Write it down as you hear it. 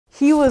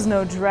He was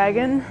no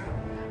dragon.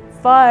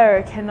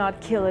 Fire cannot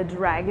kill a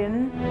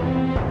dragon.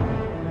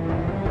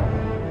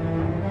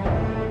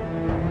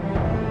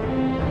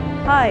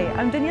 Hi,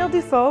 I'm Danielle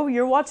Dufault,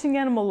 you're watching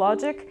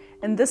Animalogic,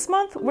 and this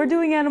month we're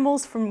doing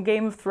animals from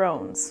Game of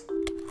Thrones.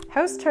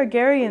 House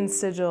Targaryen's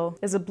sigil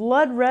is a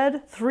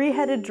blood-red,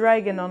 three-headed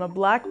dragon on a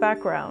black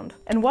background.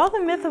 And while the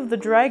myth of the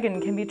dragon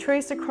can be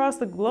traced across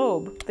the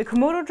globe, the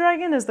Komodo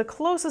dragon is the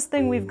closest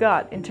thing we've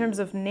got in terms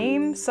of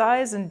name,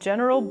 size, and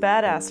general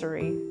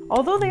badassery.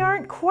 Although they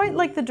aren't quite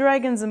like the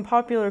dragons in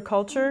popular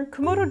culture,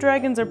 Komodo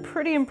dragons are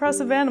pretty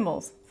impressive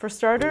animals. For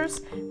starters,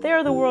 they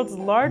are the world's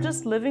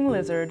largest living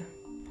lizard.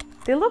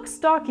 They look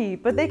stocky,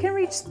 but they can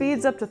reach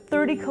speeds up to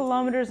 30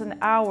 kilometers an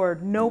hour,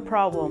 no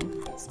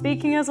problem.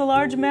 Speaking as a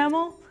large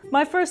mammal,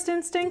 my first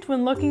instinct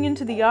when looking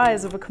into the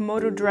eyes of a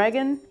Komodo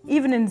dragon,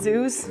 even in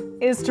zoos,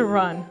 is to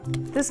run.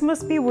 This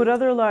must be what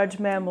other large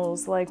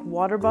mammals like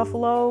water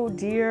buffalo,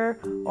 deer,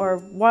 or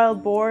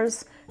wild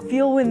boars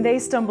feel when they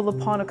stumble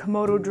upon a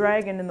Komodo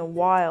dragon in the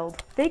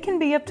wild. They can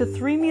be up to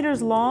 3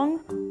 meters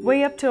long,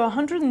 weigh up to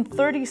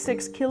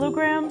 136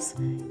 kilograms,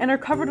 and are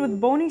covered with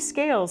bony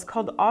scales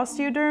called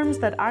osteoderms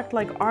that act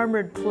like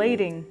armored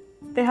plating.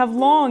 They have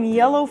long,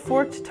 yellow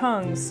forked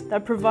tongues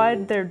that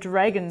provide their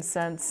dragon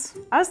sense.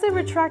 As they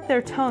retract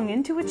their tongue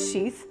into its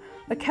sheath,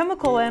 a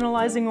chemical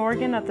analyzing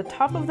organ at the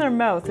top of their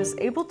mouth is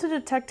able to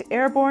detect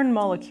airborne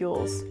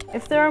molecules.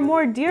 If there are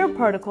more deer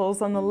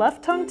particles on the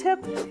left tongue tip,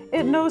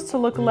 it knows to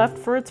look left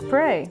for its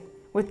prey.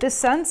 With this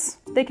sense,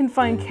 they can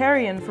find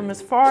carrion from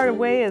as far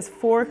away as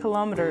 4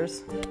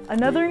 kilometers.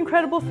 Another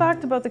incredible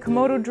fact about the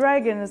Komodo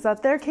dragon is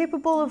that they're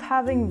capable of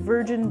having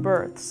virgin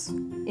births.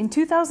 In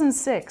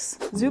 2006,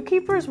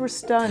 zookeepers were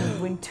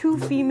stunned when 2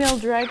 female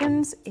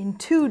dragons in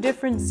 2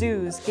 different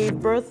zoos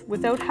gave birth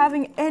without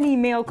having any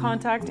male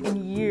contact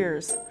in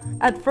years.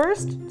 At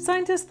first,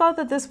 scientists thought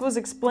that this was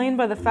explained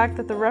by the fact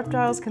that the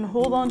reptiles can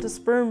hold on to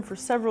sperm for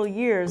several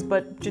years,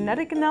 but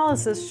genetic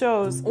analysis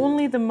shows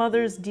only the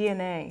mother's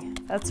DNA.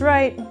 That's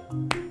right.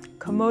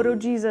 Komodo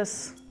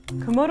Jesus.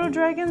 Komodo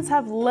dragons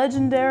have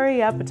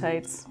legendary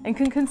appetites and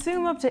can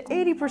consume up to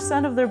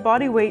 80% of their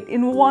body weight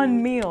in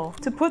one meal.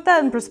 To put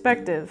that in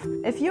perspective,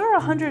 if you're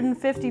a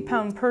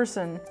 150-pound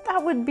person,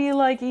 that would be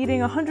like eating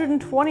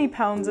 120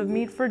 pounds of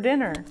meat for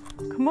dinner.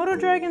 Komodo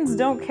dragons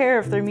don't care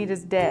if their meat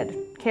is dead,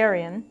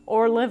 carrion,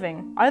 or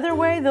living. Either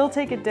way, they'll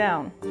take it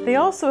down. They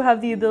also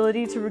have the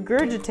ability to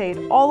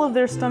regurgitate all of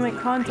their stomach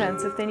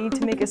contents if they need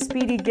to make a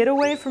speedy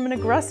getaway from an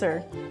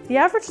aggressor. The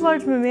average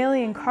large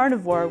mammalian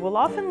carnivore will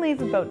often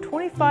leave about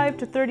 25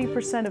 to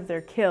 30% of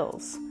their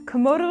kills.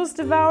 Komodos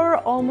devour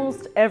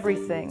almost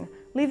everything,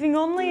 leaving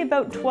only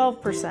about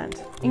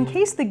 12%. In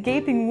case the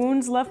gaping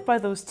wounds left by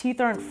those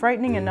teeth aren't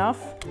frightening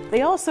enough,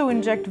 they also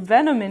inject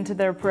venom into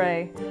their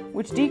prey,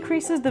 which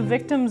decreases the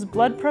victim's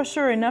blood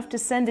pressure enough to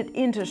send it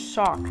into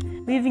shock,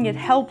 leaving it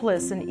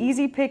helpless and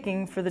easy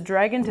picking for the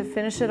dragon to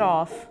finish it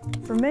off.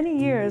 For many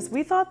years,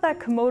 we thought that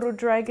Komodo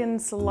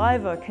dragon's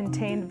saliva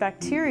contained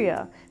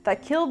bacteria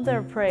that killed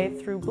their prey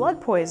through blood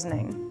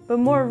poisoning. But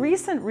more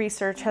recent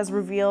research has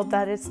revealed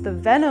that it's the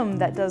venom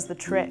that does the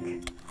trick.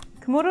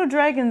 Komodo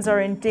dragons are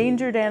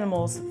endangered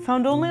animals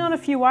found only on a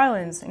few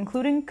islands,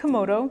 including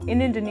Komodo in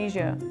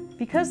Indonesia.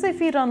 Because they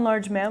feed on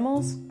large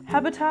mammals,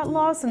 habitat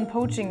loss and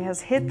poaching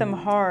has hit them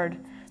hard,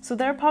 so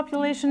their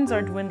populations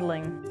are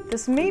dwindling.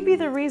 This may be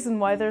the reason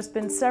why there's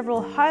been several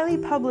highly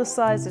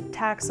publicized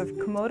attacks of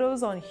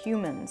Komodos on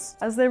humans.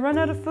 As they run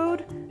out of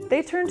food,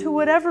 they turn to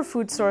whatever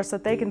food source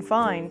that they can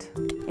find.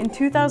 In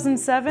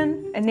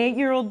 2007, an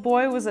 8-year-old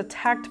boy was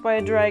attacked by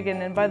a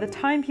dragon, and by the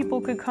time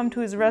people could come to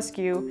his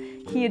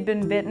rescue, he had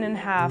been bitten in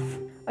half.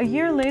 A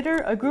year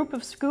later, a group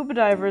of scuba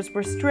divers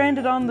were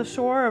stranded on the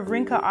shore of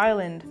Rinca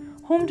Island,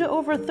 home to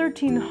over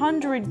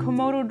 1,300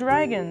 Komodo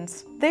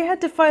dragons. They had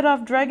to fight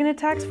off dragon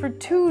attacks for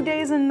 2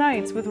 days and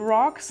nights with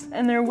rocks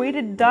and their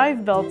weighted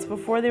dive belts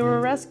before they were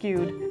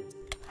rescued.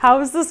 How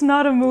is this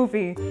not a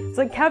movie? It's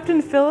like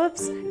Captain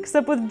Phillips,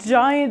 except with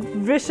giant,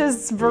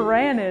 vicious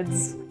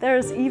varanids.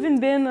 There's even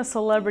been a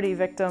celebrity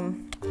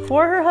victim.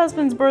 For her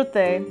husband's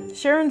birthday,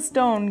 Sharon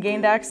Stone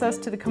gained access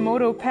to the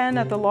Komodo pen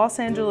at the Los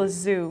Angeles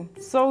Zoo,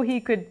 so he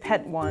could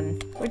pet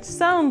one. Which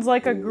sounds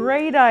like a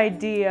great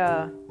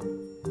idea.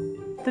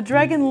 The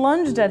dragon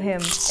lunged at him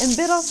and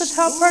bit off the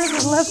top part of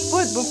his left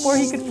foot before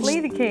he could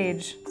flee the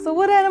cage. So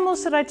what animal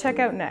should I check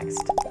out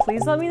next?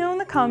 Please let me know in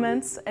the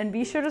comments, and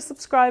be sure to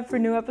subscribe for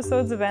new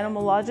episodes of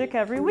Animalogic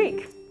every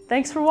week.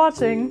 Thanks for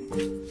watching!